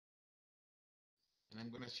I'm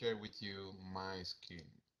gonna share with you my screen.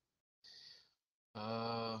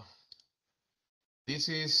 Uh, this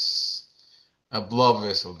is a blood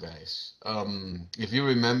vessel, guys. If you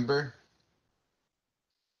remember,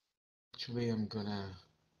 actually, I'm gonna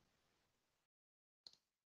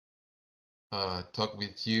talk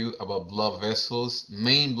with you about blood vessels.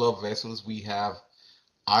 Main blood vessels, we have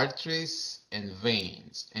arteries and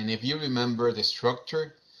veins. And if you remember the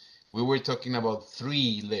structure, we were talking about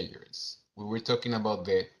three layers. We were talking about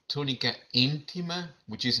the tunica intima,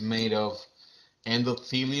 which is made of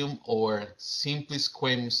endothelium or simply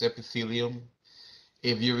squamous epithelium.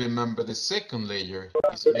 If you remember, the second layer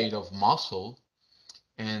is made of muscle,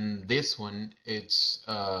 and this one it's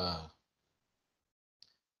uh,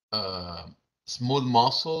 smooth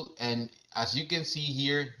muscle. And as you can see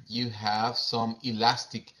here, you have some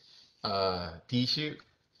elastic tissue,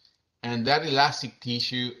 and that elastic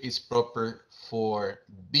tissue is proper for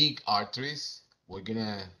big arteries. We're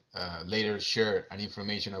gonna later share an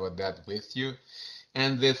information about that with you.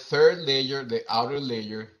 And the third layer, the outer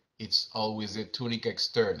layer, it's always the tunica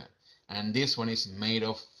externa. And this one is made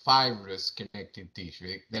of fibrous connective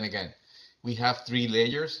tissue. Then again, we have three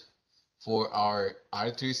layers for our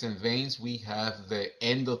arteries and veins. We have the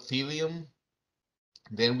endothelium,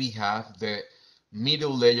 then we have the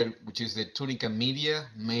middle layer, which is the tunica media,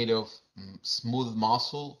 made of smooth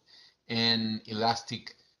muscle and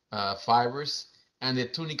elastic fibers, and the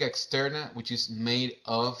tunica externa, which is made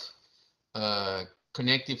of uh,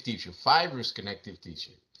 connective tissue, fibrous connective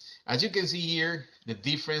tissue. As you can see here, the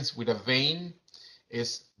difference with a vein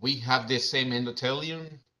is we have the same endothelium,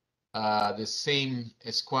 the same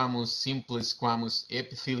squamous, simple squamous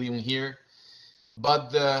epithelium here, but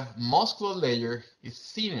the muscular layer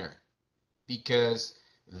is thinner because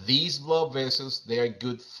these blood vessels, they are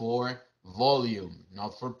good for volume,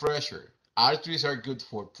 not for pressure. Arteries are good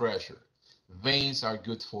for pressure. Veins are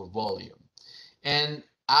good for volume. And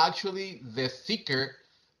actually, the thicker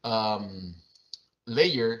um,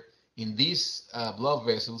 layer in these blood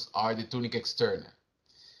vessels are the tunica externa.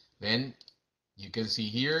 Then you can see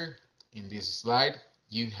here in this slide,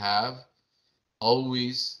 you have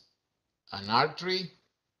always an artery,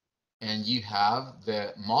 and you have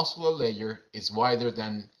the muscular layer is wider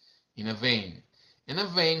than in a vein. And a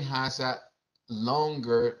vein has a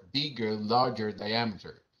longer, bigger, larger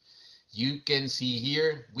diameter. You can see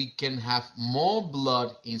here, we can have more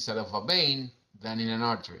blood inside of a vein than in an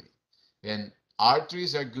artery. Then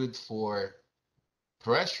arteries are good for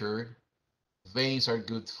pressure, veins are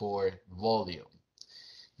good for volume.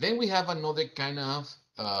 Then we have another kind of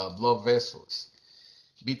blood vessels.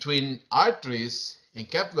 Between arteries and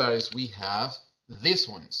capillaries, we have these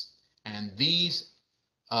ones. And these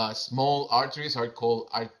small arteries are called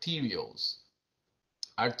arterioles.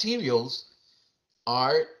 Arterioles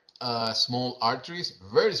are small arteries,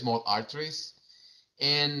 very small arteries,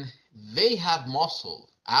 and they have muscle.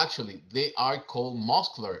 Actually, they are called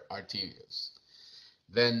muscular arterioles.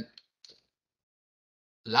 Then,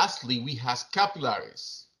 lastly, we have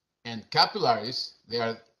capillaries, and capillaries, they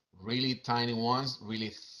are really tiny ones,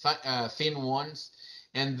 really thin ones,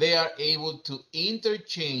 and they are able to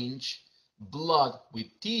interchange blood with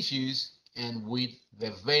tissues and with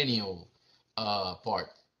the venule part.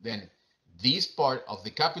 Then this part of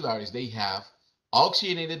the capillaries, they have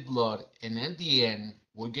oxygenated blood, and at the end,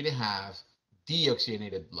 we're going to have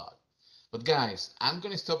deoxygenated blood. But guys, I'm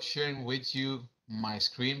going to stop sharing with you my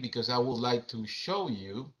screen because I would like to show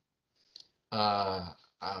you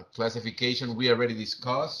classification we already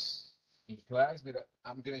discussed in class, but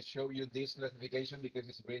I'm going to show you this classification because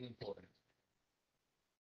it's really important.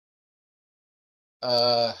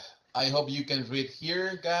 Uh, I hope you can read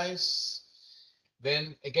here, guys.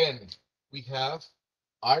 Then again, we have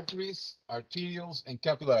arteries, arterioles, and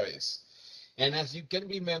capillaries. And as you can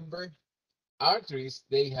remember, arteries,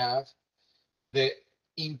 they have the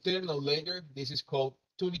internal layer. This is called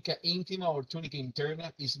tunica intima or tunica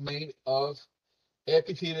interna, is made of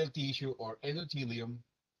epithelial tissue or endothelium.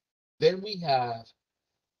 Then we have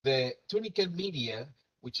the tunica media,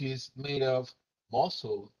 which is made of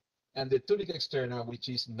muscle, and the tunica externa, which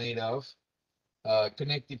is made of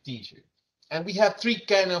connective tissue. And we have three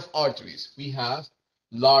kind of arteries. We have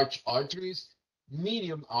large arteries,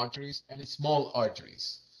 medium arteries, and small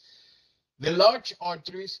arteries. The large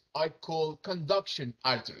arteries are called conduction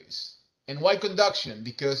arteries. And why conduction?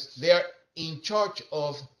 Because they are in charge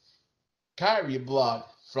of carry blood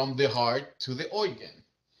from the heart to the organ.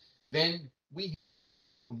 Then we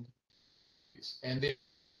have, and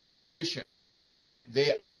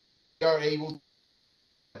they are able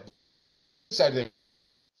to inside the,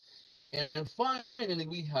 and finally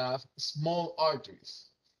we have small arteries.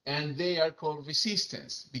 and they are called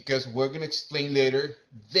resistance because we're going to explain later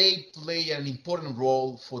they play an important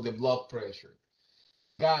role for the blood pressure.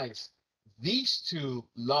 Guys, these two,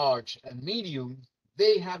 large and medium,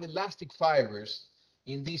 they have elastic fibers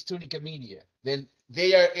in these tunica media. Then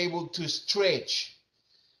they are able to stretch.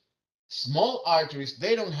 Small arteries,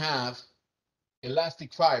 they don't have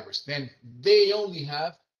elastic fibers. Then they only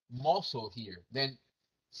have muscle here. Then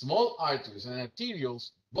small arteries and arterioles,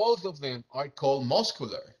 both of them are called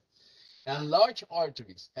muscular. And large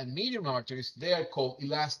arteries and medium arteries, they are called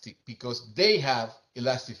elastic because they have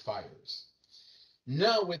elastic fibers.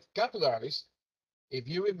 Now with capillaries, if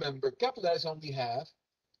you remember, capillaries only have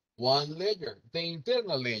one layer, the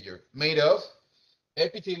internal layer, made of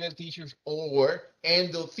epithelial tissues or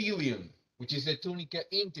endothelium, which is the tunica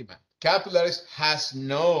intima. Capillaries has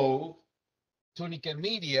no tunica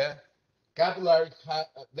media. Capillaries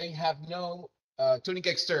they have no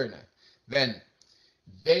tunica externa. Then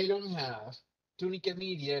they don't have tunica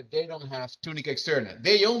media, they don't have tunica externa.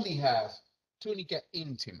 They only have tunica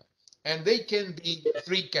intima. And they can be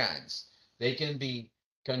three kinds. They can be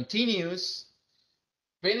continuous,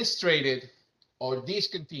 fenestrated, or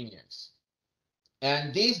discontinuous.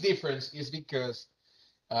 And this difference is because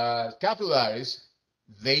capillaries,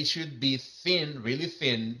 they should be thin, really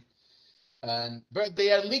thin, but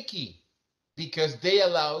they are leaky because they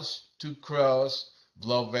allow us to cross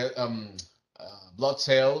blood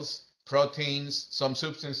cells, proteins, some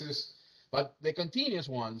substances. But the continuous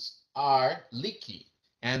ones are leaky,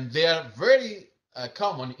 and they are very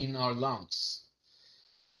common in our lungs.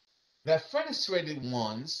 The fenestrated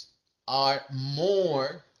ones are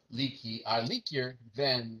more leaky, are leakier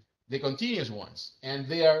than the continuous ones, and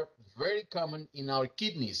they are very common in our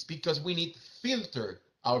kidneys because we need to filter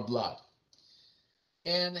our blood.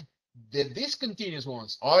 And the discontinuous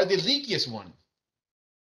ones are the leakiest one.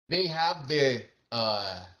 They have the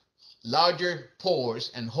larger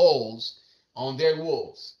pores and holes on their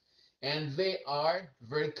walls, and they are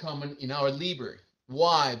very common in our liver.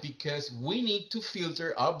 Why? Because we need to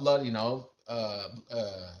filter our blood in our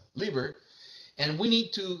liver, and we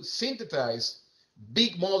need to synthesize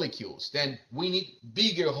big molecules. Then we need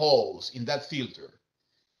bigger holes in that filter.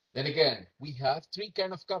 Then again, we have three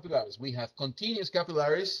kinds of capillaries. We have continuous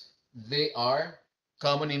capillaries. They are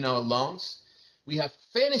common in our lungs. We have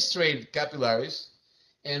fenestrated capillaries,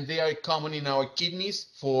 and they are common in our kidneys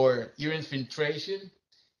for urine filtration.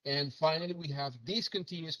 And finally, we have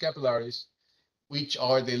discontinuous capillaries, which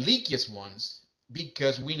are the leakiest ones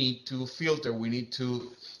because we need to filter, we need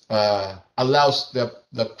to allow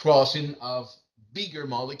the crossing of bigger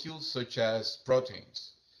molecules such as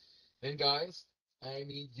proteins. Then guys, I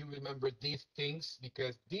need you remember these things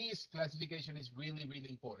because this classification is really, really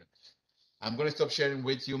important. I'm going to stop sharing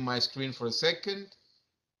with you my screen for a second.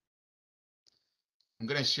 I'm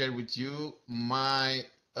going to share with you my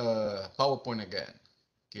PowerPoint again.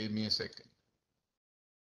 Give me a second.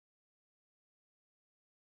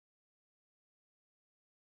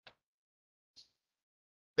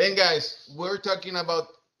 Then guys, we're talking about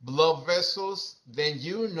blood vessels. Then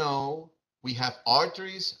you know we have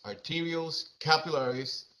arteries, arterioles,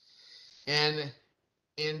 capillaries. And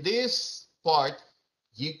in this part,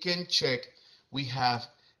 you can check we have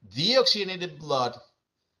deoxygenated blood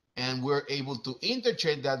and we're able to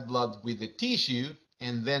interchange that blood with the tissue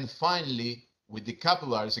and then finally with the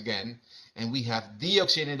capillaries again, and we have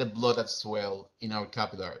deoxygenated blood as well in our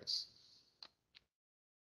capillaries.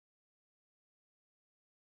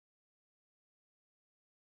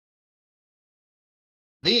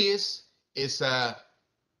 This is a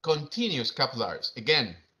continuous capillaries.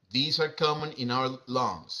 Again, these are common in our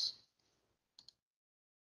lungs.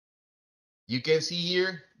 You can see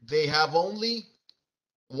here they have only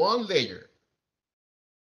one layer.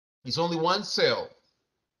 It's only one cell.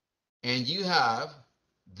 And you have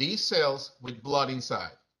these cells with blood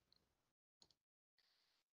inside.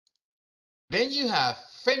 Then you have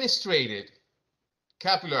fenestrated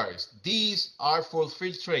capillaries. These are for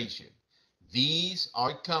filtration. These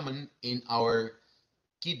are common in our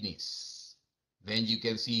kidneys. Then you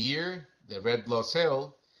can see here the red blood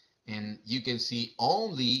cell, and you can see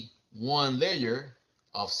only one layer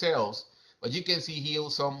of cells, but you can see here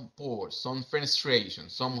some pores, some fenestration,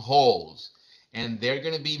 some holes, and they're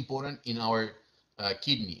going to be important in our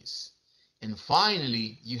kidneys. And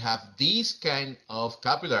finally, you have these kind of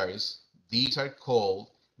capillaries. These are called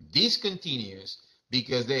discontinuous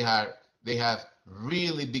because they have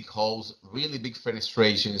really big holes, really big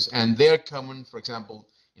fenestrations, and they're common, for example,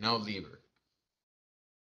 in our liver.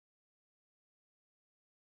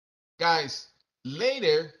 Guys,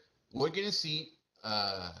 later we're gonna see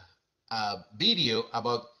a video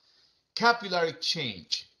about capillary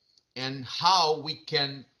change. and how we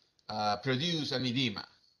can produce an edema.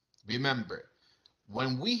 Remember,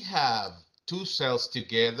 when we have two cells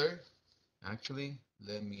together, actually,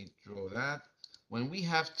 let me draw that. When we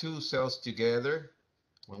have two cells together,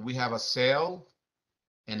 when we have a cell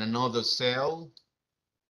and another cell,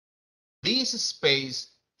 this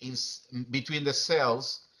space is between the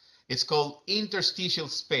cells, it's called interstitial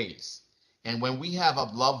space. And when we have a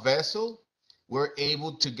blood vessel, we're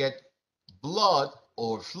able to get blood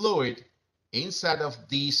or fluid inside of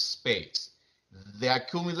this space. The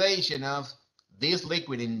accumulation of this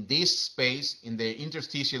liquid in this space, in the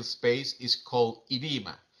interstitial space, is called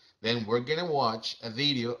edema. Then we're going to watch a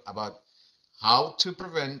video about how to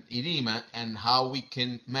prevent edema and how we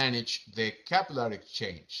can manage the capillary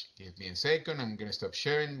exchange. Give me a second. I'm going to stop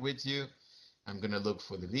sharing with you. I'm going to look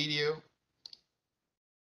for the video.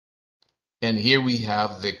 And here we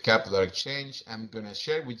have the capillary exchange. I'm going to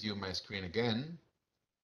share with you my screen again.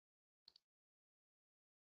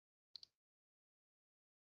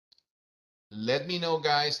 Let me know,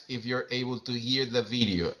 guys, if you're able to hear the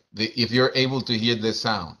video, if you're able to hear the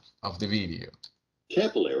sound of the video.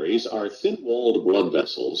 Capillaries are thin-walled blood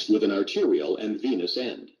vessels with an arterial and venous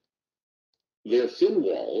end. Their thin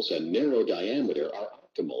walls and narrow diameter are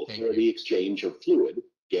optimal for the exchange of fluid,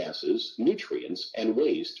 gases, nutrients, and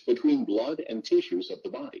waste between blood and tissues of the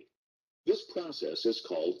body. This process is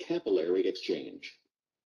called capillary exchange.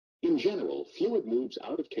 In general, fluid moves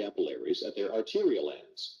out of capillaries at their arterial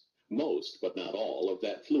ends. Most, but not all, of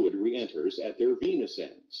that fluid re-enters at their venous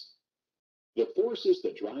ends. The forces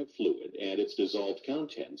that drive fluid and its dissolved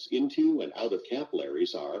contents into and out of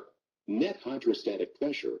capillaries are net hydrostatic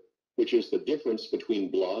pressure, which is the difference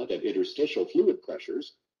between blood and interstitial fluid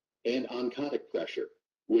pressures, and oncotic pressure,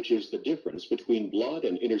 which is the difference between blood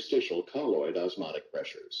and interstitial colloid osmotic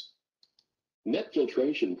pressures. Net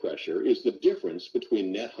filtration pressure is the difference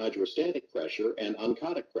between net hydrostatic pressure and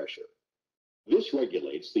oncotic pressure. This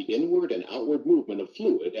regulates the inward and outward movement of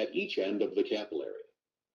fluid at each end of the capillary.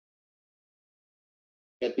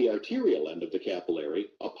 At the arterial end of the capillary,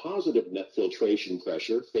 a positive net filtration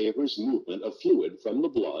pressure favors movement of fluid from the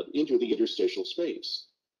blood into the interstitial space.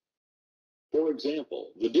 For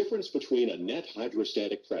example, the difference between a net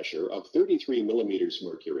hydrostatic pressure of 33 millimeters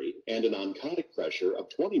mercury and an oncotic pressure of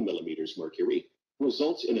 20 millimeters mercury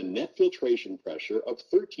results in a net filtration pressure of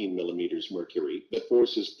 13 millimeters mercury that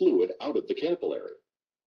forces fluid out of the capillary.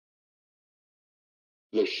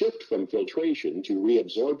 The shift from filtration to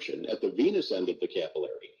reabsorption at the venous end of the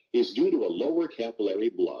capillary is due to a lower capillary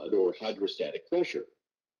blood or hydrostatic pressure.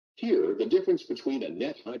 Here, the difference between a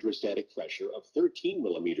net hydrostatic pressure of 13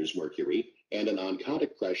 millimeters mercury and an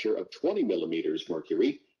oncotic pressure of 20 millimeters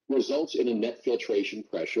mercury results in a net filtration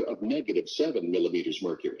pressure of negative 7 millimeters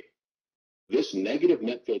mercury. This negative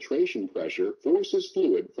net filtration pressure forces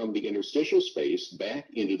fluid from the interstitial space back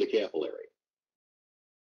into the capillary.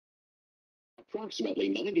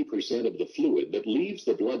 Approximately 90% of the fluid that leaves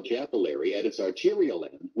the blood capillary at its arterial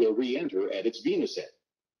end will re-enter at its venous end.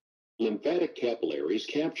 Lymphatic capillaries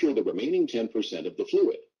capture the remaining 10% of the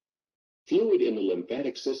fluid. Fluid in the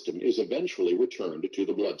lymphatic system is eventually returned to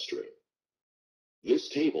the bloodstream. This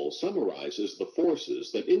table summarizes the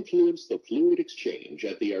forces that influence the fluid exchange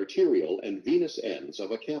at the arterial and venous ends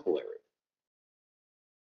of a capillary.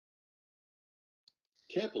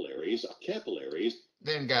 Capillaries.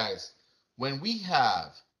 Then, guys, when we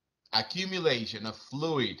have accumulation of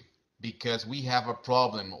fluid because we have a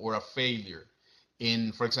problem or a failure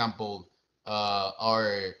in, for example,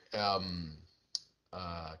 our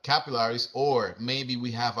capillaries, or maybe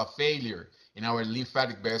we have a failure in our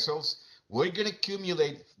lymphatic vessels, we're going to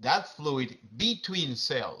accumulate that fluid between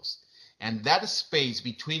cells. And that space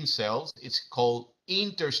between cells is called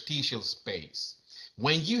interstitial space.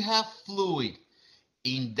 When you have fluid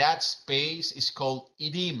in that space, it's called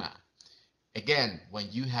edema. Again, when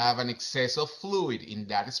you have an excess of fluid in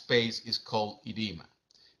that space, it's called edema.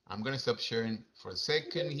 I'm going to stop sharing for a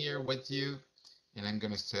second here with you, and I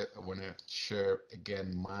want to share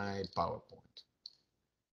again my PowerPoint.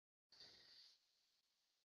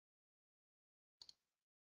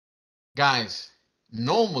 Guys,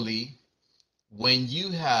 normally when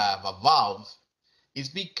you have a valve, it's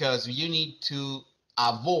because you need to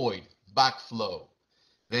avoid backflow.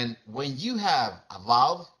 Then when you have a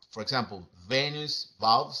valve, for example, venous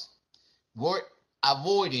valves, we're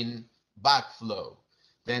avoiding backflow.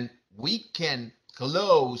 Then we can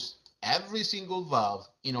close every single valve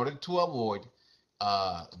in order to avoid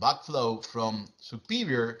backflow from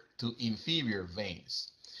superior to inferior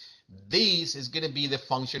veins. This is going to be the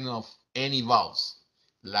function of any valves,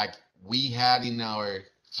 like we had in our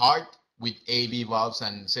heart with AV valves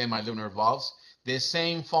and semilunar valves. the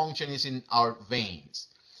same function is in our veins.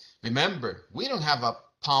 Remember, we don't have a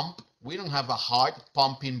pump, we don't have a heart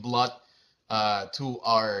pumping blood to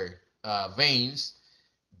our veins.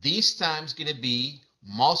 This time is going to be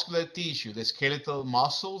muscular tissue, the skeletal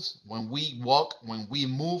muscles. When we walk, when we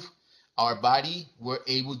move our body, we're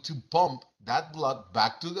able to pump that blood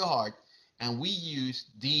back to the heart, and we use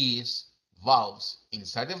these valves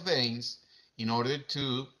inside the veins in order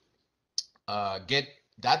to get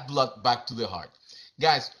that blood back to the heart.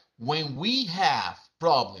 Guys, when we have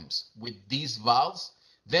problems with these valves,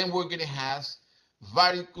 then we're going to have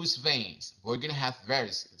varicose veins. We're going to have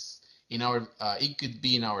varices in our, it could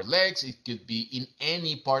be in our legs, it could be in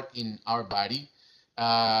any part in our body,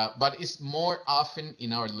 but it's more often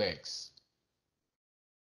in our legs.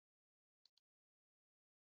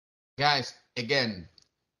 Guys, again,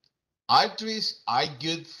 arteries are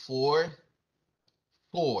good for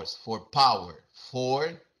force, for power, for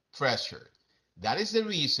pressure. That is the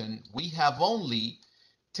reason we have only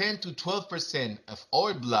 10 to 12% of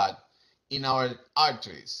our blood in our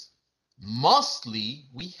arteries. Mostly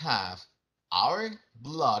we have our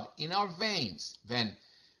blood in our veins. Then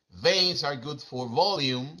veins are good for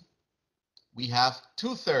volume. We have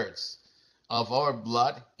 2/3 of our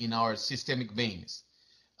blood in our systemic veins,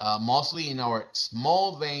 mostly in our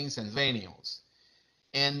small veins and venules.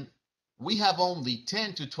 And we have only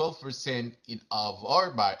 10 to 12% of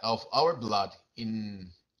our blood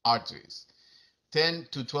in arteries. 10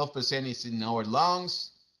 to 12% is in our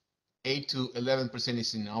lungs, 8 to 11%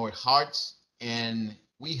 is in our hearts, and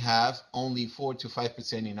we have only 4 to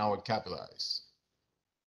 5% in our capillaries.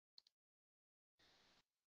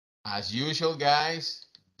 As usual, guys,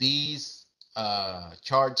 these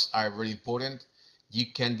charts are very important.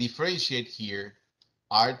 You can differentiate here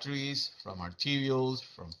arteries from arterioles,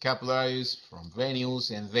 from capillaries, from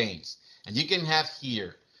venules and veins. And you can have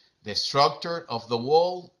here the structure of the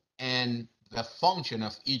wall and the function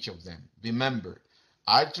of each of them. Remember,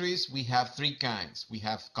 arteries, we have three kinds. We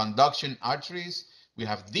have conduction arteries, we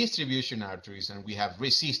have distribution arteries, and we have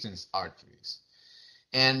resistance arteries.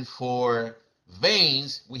 And for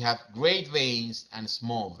veins, we have great veins and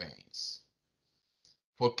small veins.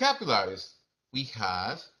 For capillaries, we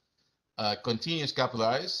have continuous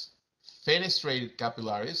capillaries, fenestrated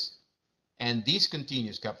capillaries, and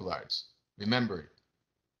discontinuous capillaries. Remember,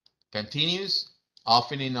 continuous,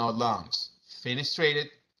 often in our lungs, fenestrated,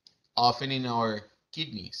 often in our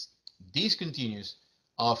kidneys, discontinuous,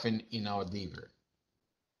 often in our liver.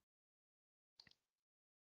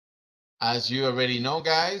 As you already know,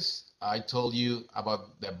 guys, I told you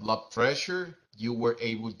about the blood pressure. You were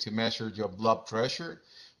able to measure your blood pressure.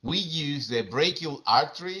 We use the brachial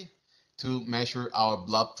artery to measure our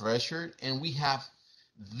blood pressure, and we have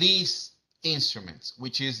these instruments,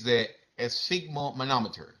 which is the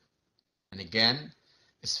sphygmomanometer. And again,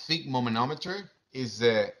 sphygmomanometer is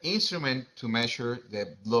the instrument to measure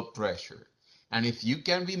the blood pressure. And if you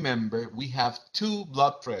can remember, we have two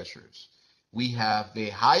blood pressures. We have the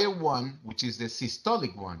higher one, which is the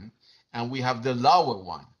systolic one, and we have the lower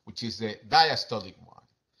one, which is the diastolic one.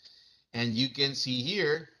 And you can see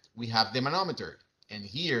here, we have the manometer. And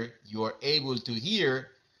here you are able to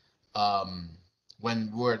hear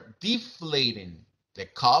when we're deflating the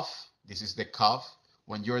cuff. This is the cuff.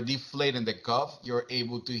 When you're deflating the cuff, you're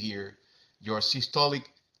able to hear your systolic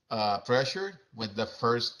pressure with the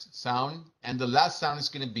first sound, and the last sound is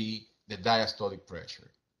going to be the diastolic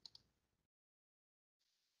pressure.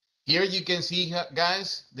 Here you can see,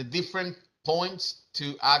 guys, the different points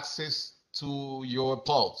to access to your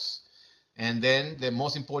pulse. And then the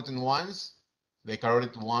most important ones, the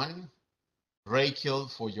carotid one, brachial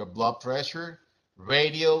for your blood pressure,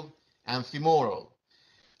 radial, and femoral.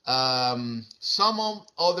 Some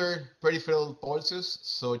other peripheral pulses,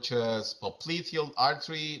 such as popliteal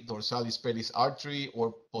artery, dorsalis pedis artery,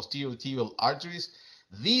 or posterior tibial arteries,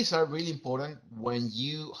 these are really important when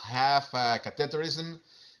you have catheterism,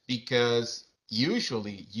 because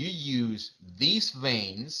usually you use these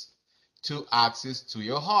veins to access to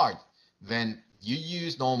your heart. Then you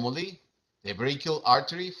use normally the brachial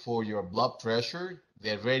artery for your blood pressure,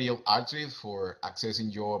 the radial artery for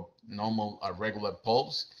accessing your normal or regular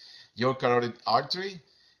pulse, your carotid artery,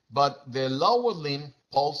 but the lower limb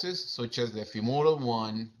pulses, such as the femoral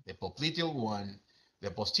one, the popliteal one,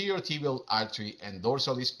 the posterior tibial artery, and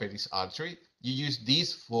dorsalis pedis artery, you use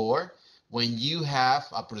these for when you have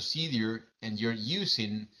a procedure and you're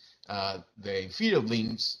using the inferior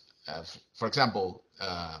limbs, for example,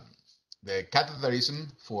 the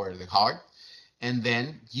catheterism for the heart, and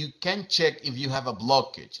then you can check if you have a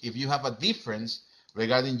blockage, if you have a difference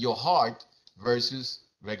regarding your heart versus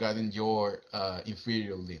regarding your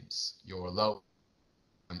inferior limbs, your low.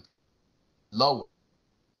 lower.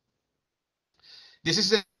 This is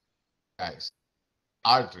the, guys,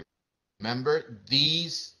 artery. Remember,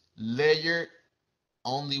 these layer,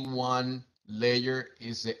 only one layer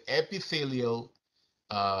is the epithelial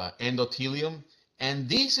endothelium, and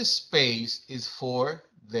this space is for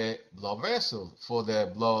the blood vessel, for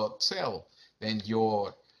the blood cell. Then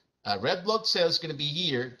your red blood cell is going to be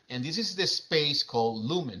here, and this is the space called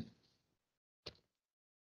lumen.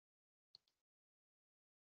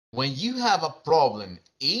 When you have a problem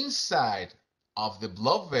inside of the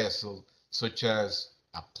blood vessel, such as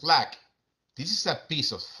a plaque, this is a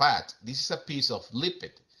piece of fat, this is a piece of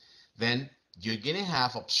lipid, then you're going to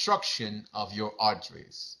have obstruction of your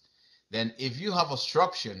arteries. Then if you have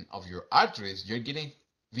obstruction of your arteries, you're going to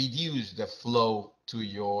reduce the flow to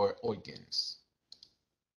your organs.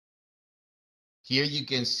 Here you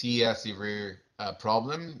can see a severe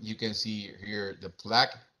problem. You can see here the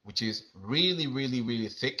plaque, which is really, really, really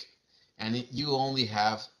thick, and you only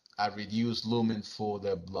have a reduced lumen for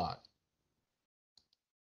the blood.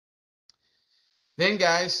 Then,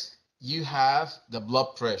 guys, you have the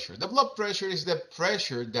blood pressure. The blood pressure is the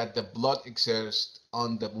pressure that the blood exerts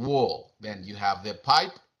on the wall. Then you have the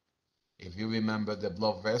pipe. If you remember the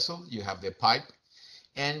blood vessel, you have the pipe.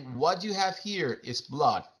 And what you have here is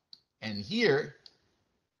blood. And here,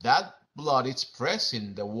 that blood is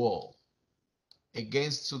pressing the wall,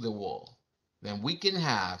 against to the wall. Then we can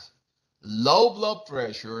have low blood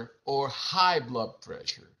pressure or high blood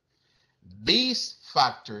pressure. These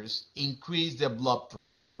factors increase the blood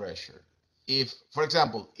pressure. If, for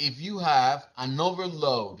example, if you have an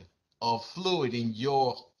overload of fluid in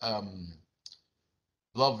your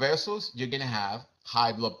blood vessels, you're going to have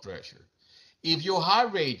high blood pressure. If your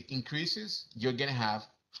heart rate increases, you're going to have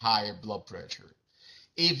higher blood pressure.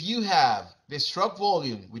 If you have the stroke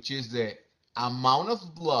volume, which is the amount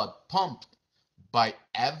of blood pumped by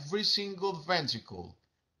every single ventricle,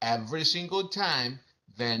 every single time,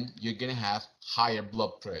 then you're going to have higher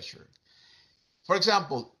blood pressure. For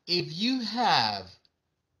example, if you have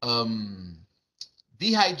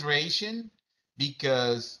dehydration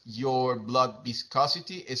because your blood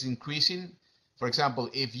viscosity is increasing, for example,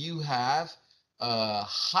 if you have a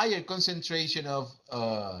higher concentration of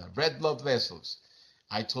red blood vessels,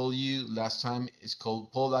 I told you last time it's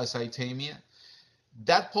called polycythemia.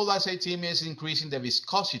 That polycythemia is increasing the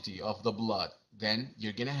viscosity of the blood. Then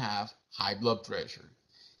you're going to have high blood pressure.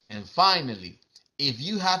 And finally, if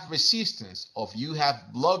you have resistance or if you have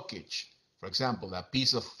blockage, for example, a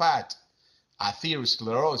piece of fat,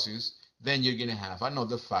 atherosclerosis, then you're going to have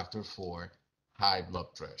another factor for high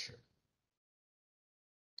blood pressure.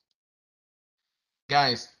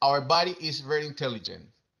 Guys, our body is very intelligent.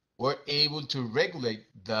 We're able to regulate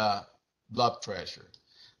the blood pressure.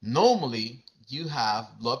 Normally, you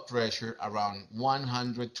have blood pressure around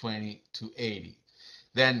 120 to 80.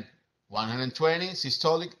 Then 120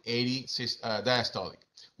 systolic, 80 diastolic.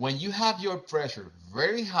 When you have your pressure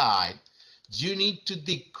very high, you need to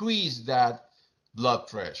decrease that blood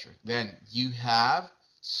pressure. Then you have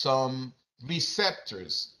some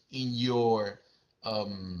receptors in your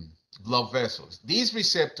blood vessels. These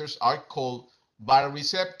receptors are called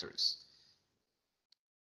baroreceptors.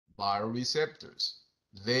 Baroreceptors.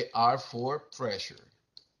 They are for pressure.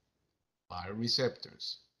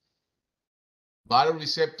 Baroreceptors.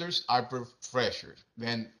 Baroreceptors are for pressure.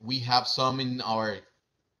 Then we have some in our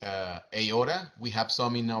aorta. We have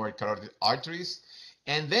some in our carotid arteries.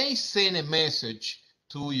 And they send a message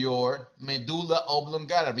to your medulla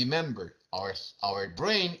oblongata. Remember, our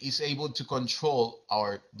brain is able to control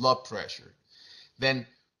our blood pressure. Then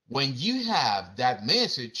when you have that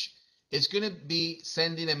message, it's going to be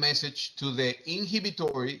sending a message to the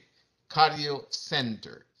inhibitory cardio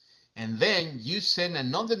center. And then you send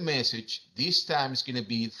another message. This time it's going to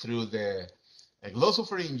be through the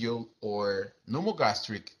glossopharyngeal or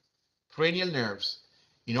pneumogastric cranial nerves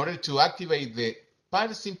in order to activate the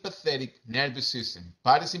parasympathetic nervous system.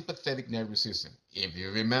 Parasympathetic nervous system. If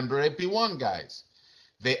you remember AP1, guys,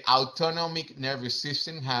 the autonomic nervous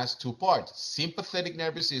system has two parts, sympathetic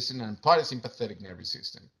nervous system and parasympathetic nervous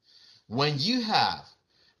system. When you have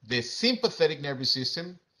the sympathetic nervous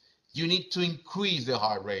system, you need to increase the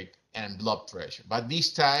heart rate and blood pressure. But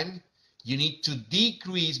this time, you need to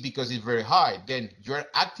decrease because it's very high. Then you're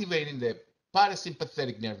activating the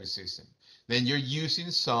parasympathetic nervous system. Then you're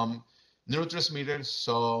using some neurotransmitters,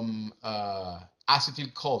 some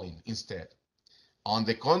acetylcholine instead. On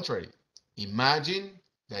the contrary, imagine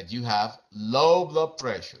that you have low blood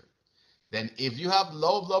pressure. Then if you have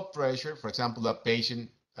low blood pressure, for example, a patient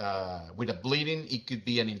with a bleeding, it could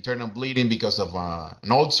be an internal bleeding because of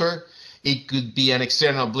an ulcer. It could be an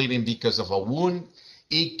external bleeding because of a wound.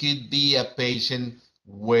 It could be a patient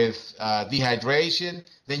with dehydration.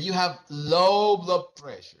 Then you have low blood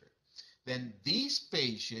pressure. Then this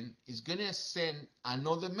patient is going to send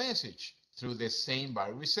another message through the same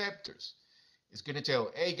bioreceptors. It's going to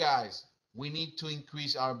tell, hey guys, we need to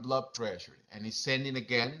increase our blood pressure. And it's sending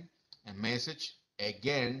again a message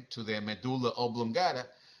again to the medulla oblongata.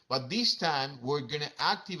 But this time we're going to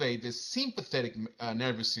activate the sympathetic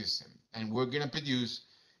nervous system, and we're going to produce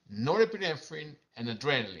norepinephrine and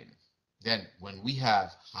adrenaline. Then when we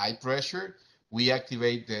have high pressure, we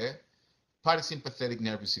activate the parasympathetic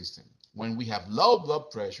nervous system. When we have low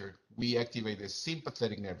blood pressure, we activate the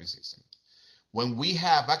sympathetic nervous system. When we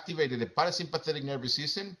have activated the parasympathetic nervous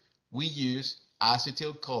system, we use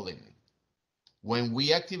acetylcholine. When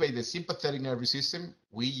we activate the sympathetic nervous system,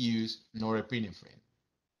 we use norepinephrine.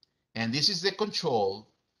 And this is the control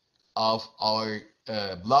of our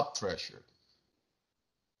blood pressure.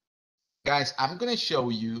 Guys, I'm going to show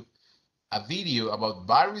you a video about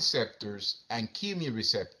baroreceptors and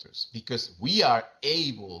chemoreceptors because we are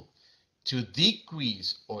able to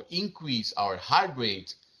decrease or increase our heart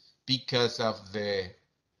rate because of the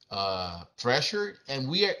pressure, and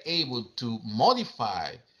we are able to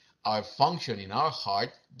modify our function in our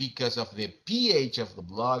heart because of the pH of the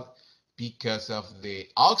blood, because of the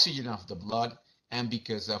oxygen of the blood, and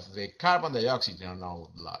because of the carbon dioxide in our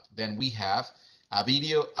blood. Then we have a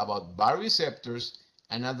video about baroreceptors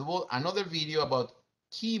and another video about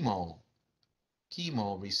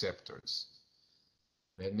chemoreceptors.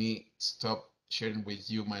 Let me stop sharing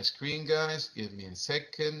with you my screen, guys. Give me a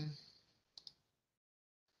second.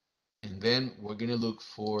 And then we're going to look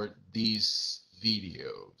for these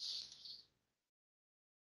videos.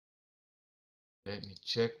 Let me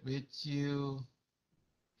check with you.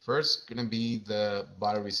 First, going to be the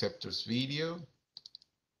baroreceptors video.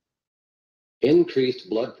 Increased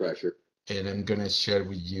blood pressure. And I'm going to share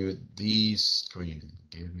with you this screen.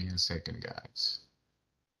 Give me a second, guys.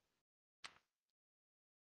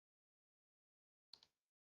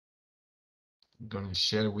 I'm going to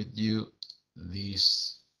share with you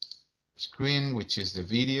this screen, which is the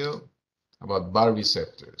video about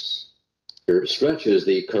baroreceptors. Stretches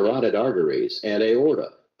the carotid arteries and aorta,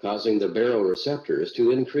 causing the baroreceptors to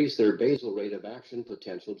increase their basal rate of action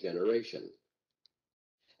potential generation.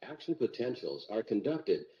 Action potentials are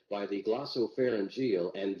conducted by the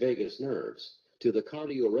glossopharyngeal and vagus nerves to the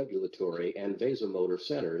cardioregulatory and vasomotor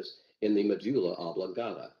centers in the medulla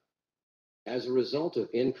oblongata. As a result of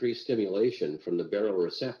increased stimulation from the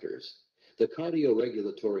baroreceptors, the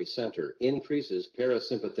cardioregulatory center increases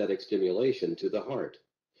parasympathetic stimulation to the heart,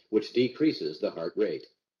 which decreases the heart rate.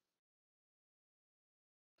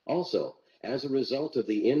 Also, as a result of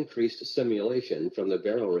the increased stimulation from the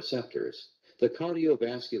baroreceptors, the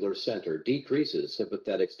cardiovascular center decreases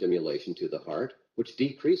sympathetic stimulation to the heart, which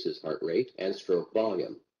decreases heart rate and stroke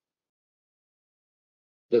volume.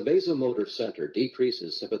 The vasomotor center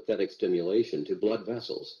decreases sympathetic stimulation to blood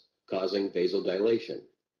vessels, causing vasodilation.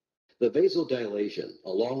 The vasodilation,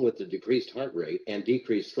 along with the decreased heart rate and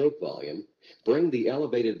decreased stroke volume, bring the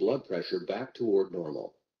elevated blood pressure back toward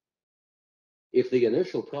normal. If the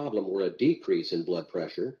initial problem were a decrease in blood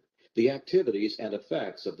pressure, the activities and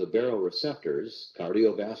effects of the baroreceptors,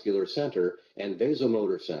 cardiovascular center, and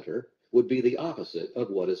vasomotor center would be the opposite of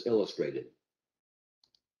what is illustrated.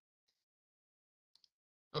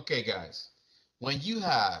 Okay, guys, when you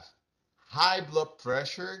have high blood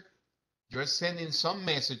pressure, you're sending some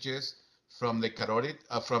messages from the carotid,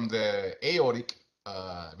 from the aortic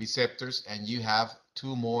receptors, and you have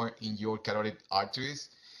two more in your carotid arteries,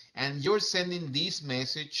 and you're sending this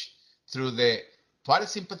message through the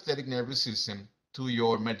parasympathetic nervous system to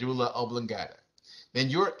your medulla oblongata. Then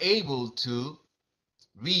you're able to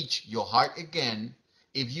reach your heart again.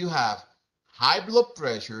 If you have high blood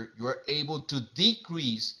pressure, you're able to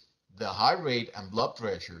decrease the heart rate and blood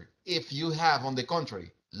pressure. If you have, on the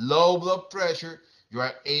contrary, low blood pressure, you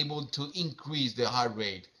are able to increase the heart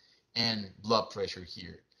rate and blood pressure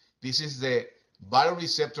here. This is the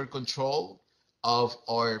baroreceptor control of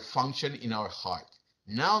our function in our heart.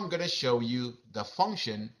 Now I'm going to show you the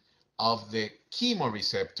function of the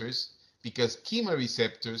chemoreceptors, because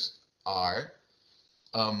chemoreceptors are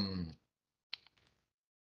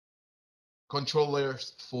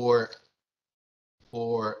controllers for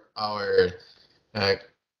our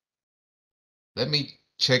let me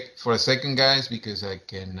check for a second, guys, because I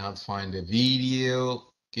cannot find the video.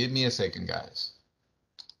 Give me a second, guys.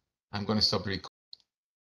 I'm going to stop recording.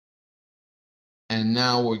 And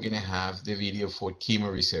now we're going to have the video for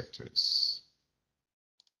chemoreceptors.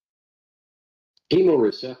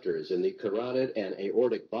 Chemoreceptors in the carotid and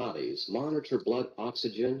aortic bodies monitor blood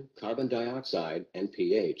oxygen, carbon dioxide, and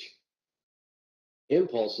pH.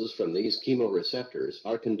 Impulses from these chemoreceptors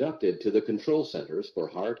are conducted to the control centers for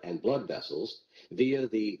heart and blood vessels via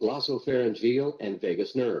the glossopharyngeal and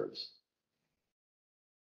vagus nerves.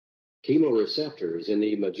 Chemoreceptors in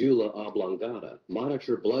the medulla oblongata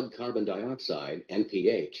monitor blood carbon dioxide and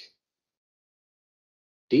pH.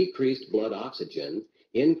 Decreased blood oxygen,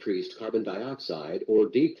 increased carbon dioxide, or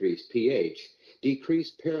decreased pH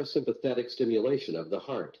decrease parasympathetic stimulation of the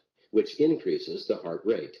heart, which increases the heart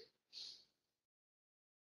rate.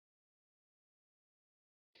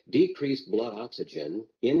 Decreased blood oxygen,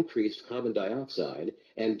 increased carbon dioxide,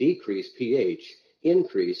 and decreased pH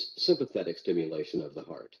increase sympathetic stimulation of the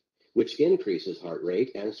heart, which increases heart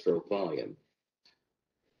rate and stroke volume.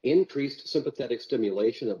 Increased sympathetic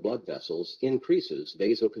stimulation of blood vessels increases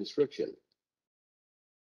vasoconstriction.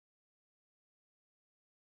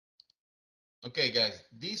 Okay, guys,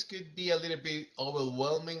 this could be a little bit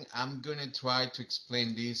overwhelming. I'm gonna try to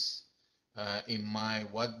explain this in my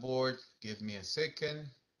whiteboard. Give me a second.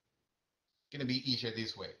 Gonna be easier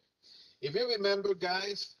this way. If you remember,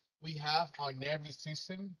 guys, we have our nervous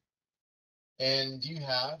system, and you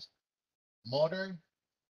have motor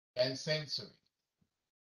and sensory.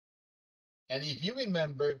 And if you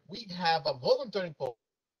remember, we have a voluntary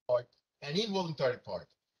part and involuntary part.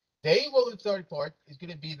 The involuntary part is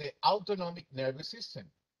going to be the autonomic nervous system,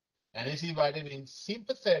 and it's divided in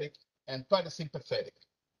sympathetic and parasympathetic.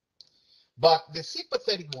 But the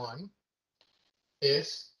sympathetic one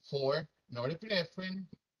is for norepinephrine,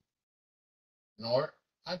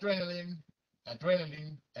 noradrenaline,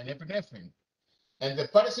 adrenaline, and epinephrine. And the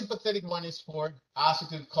parasympathetic one is for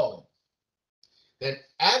acetylcholine. Then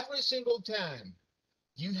every single time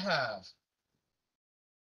you have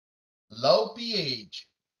low pH,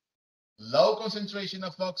 low concentration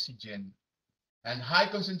of oxygen, and high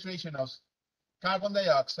concentration of carbon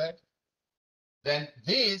dioxide, then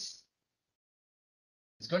this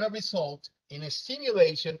is going to result in a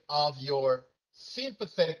stimulation of your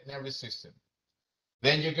sympathetic nervous system.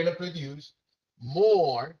 Then you're going to produce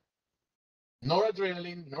more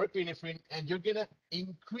noradrenaline, norepinephrine, and you're going to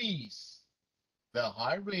increase the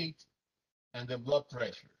heart rate and the blood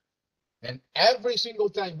pressure. And every single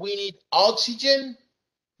time we need oxygen,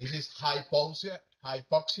 this is hypoxia.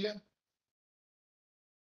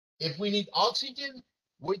 If we need oxygen,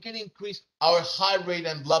 we can increase our heart rate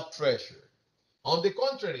and blood pressure. On the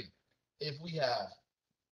contrary, if we have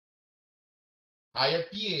higher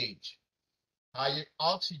pH, higher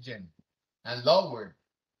oxygen, and lower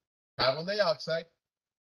carbon dioxide,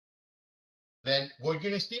 then we're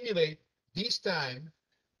going to stimulate this time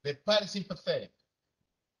the parasympathetic.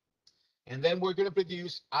 And then we're going to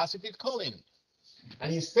produce acetylcholine.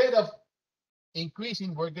 And instead of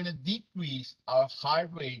increasing, we're going to decrease our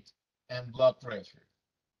heart rate and blood pressure.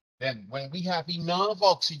 Then when we have enough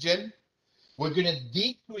oxygen, we're going to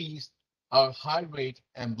decrease our heart rate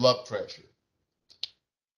and blood pressure.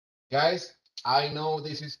 Guys, I know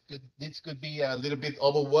this could be a little bit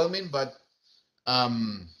overwhelming, but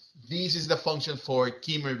this is the function for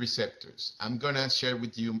chemoreceptors. I'm going to share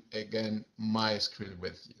with you again my screen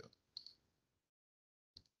with you.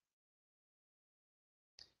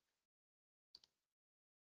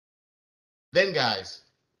 Then, guys,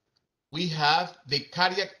 we have the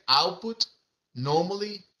cardiac output.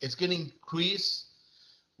 Normally, it's going to increase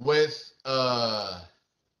with the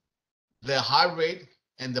heart rate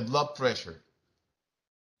and the blood pressure.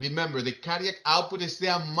 Remember, the cardiac output is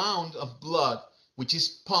the amount of blood which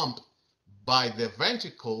is pumped by the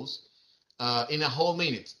ventricles in a whole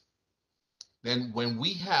minute. Then when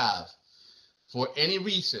we have, for any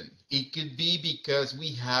reason, it could be because we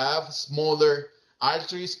have smaller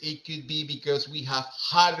arteries, it could be because we have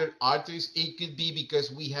harder arteries, it could be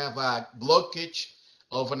because we have a blockage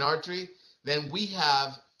of an artery, then we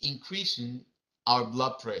have increasing our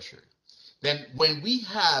blood pressure. Then when we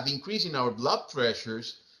have increasing our blood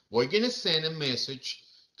pressures, we're going to send a message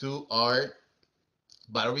to our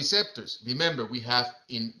baroreceptors. Remember, we have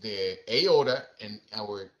in the aorta and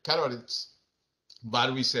our carotids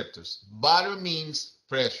baroreceptors. Baro means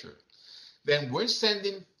pressure. Then we're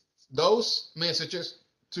sending those messages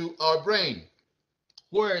to our brain,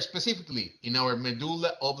 where specifically in our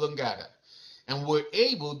medulla oblongata. And we're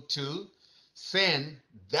able to send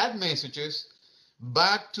that messages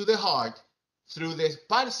back to the heart through the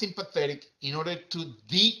parasympathetic in order to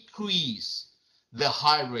decrease the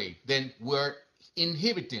heart rate. Then we're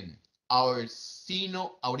inhibiting our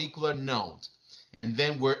sinoauricular node. And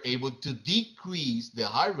then we're able to decrease the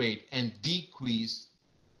heart rate and decrease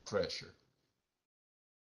pressure.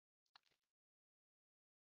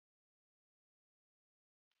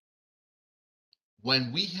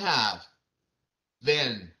 When we have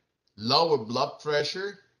then lower blood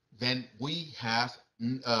pressure, then we have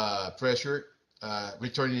pressure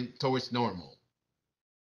returning towards normal.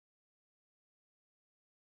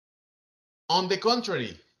 On the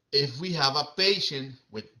contrary, if we have a patient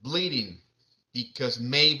with bleeding because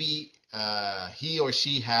maybe he or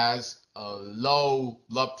she has a low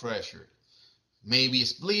blood pressure, maybe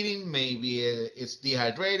it's bleeding, maybe it's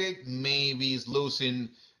dehydrated, maybe it's losing,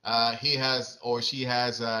 he has or she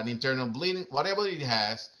has an internal bleeding, whatever it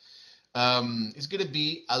has, it's going to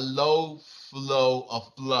be a low flow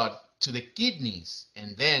of blood to the kidneys.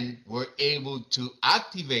 And then we're able to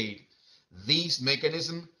activate this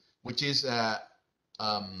mechanism, which is a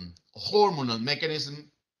hormonal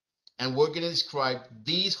mechanism. And we're going to describe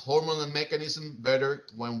this hormonal mechanism better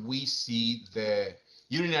when we see the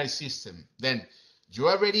urinary system. Then you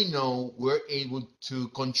already know we're able to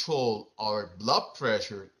control our blood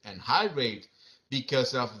pressure and heart rate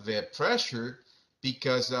because of the pressure,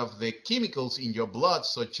 because of the chemicals in your blood,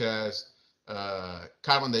 such as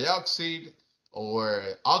carbon dioxide or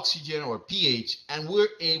oxygen or pH, and we're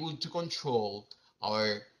able to control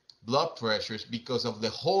our blood pressures because of the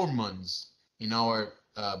hormones in our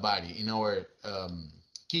body, in our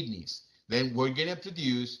kidneys. Then we're going to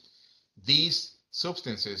produce these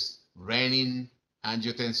substances, renin,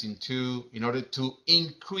 angiotensin 2, in order to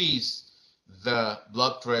increase the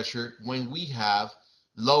blood pressure when we have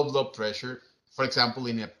low blood pressure, for example,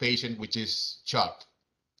 in a patient which is shocked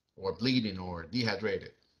or bleeding or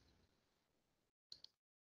dehydrated.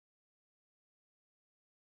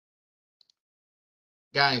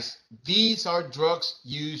 Guys, these are drugs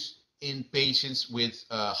used in patients with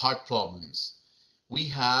heart problems. We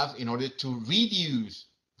have, in order to reduce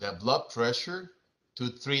the blood pressure, to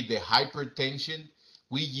treat the hypertension,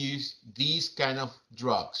 we use these kind of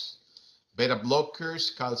drugs. Beta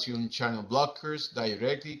blockers, calcium channel blockers,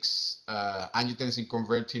 diuretics, angiotensin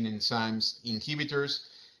converting enzymes inhibitors.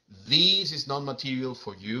 This is not material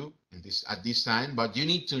for you at this time, but you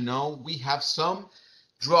need to know we have some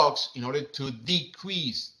drugs in order to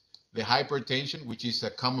decrease the hypertension, which is a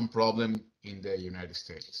common problem in the United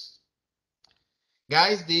States.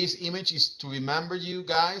 Guys, this image is to remember you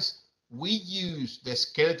guys, we use the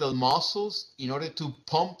skeletal muscles in order to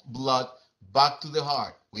pump blood back to the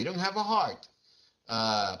heart. We don't have a heart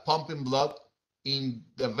pumping blood in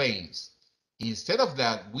the veins. Instead of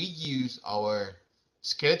that, we use our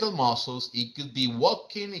skeletal muscles. It could be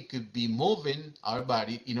walking, it could be moving our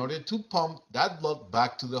body in order to pump that blood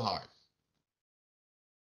back to the heart.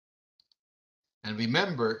 And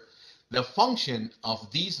remember, the function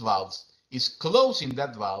of these valves is closing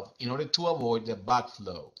that valve in order to avoid the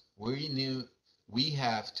backflow. We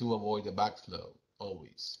have to avoid the backflow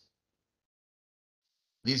always.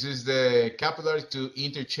 This is the capillary to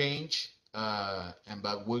interchange,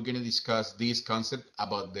 but we're going to discuss this concept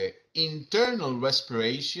about the internal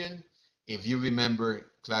respiration. If you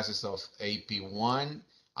remember classes of AP1,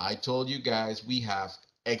 I told you guys we have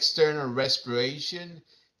external respiration,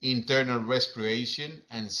 internal respiration,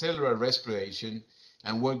 and cellular respiration,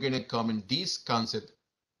 and we're going to come in this concept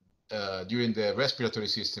during the respiratory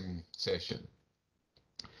system session.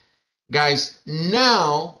 Guys,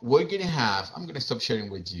 now we're going to have, I'm going to stop sharing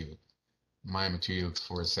with you my material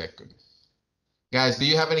for a second. Guys, do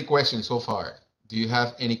you have any questions so far? Do you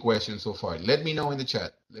have any questions so far? Let me know in the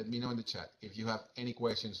chat. Let me know in the chat if you have any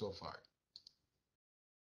questions so far.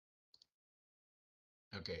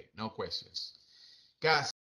 Okay, no questions. Guys,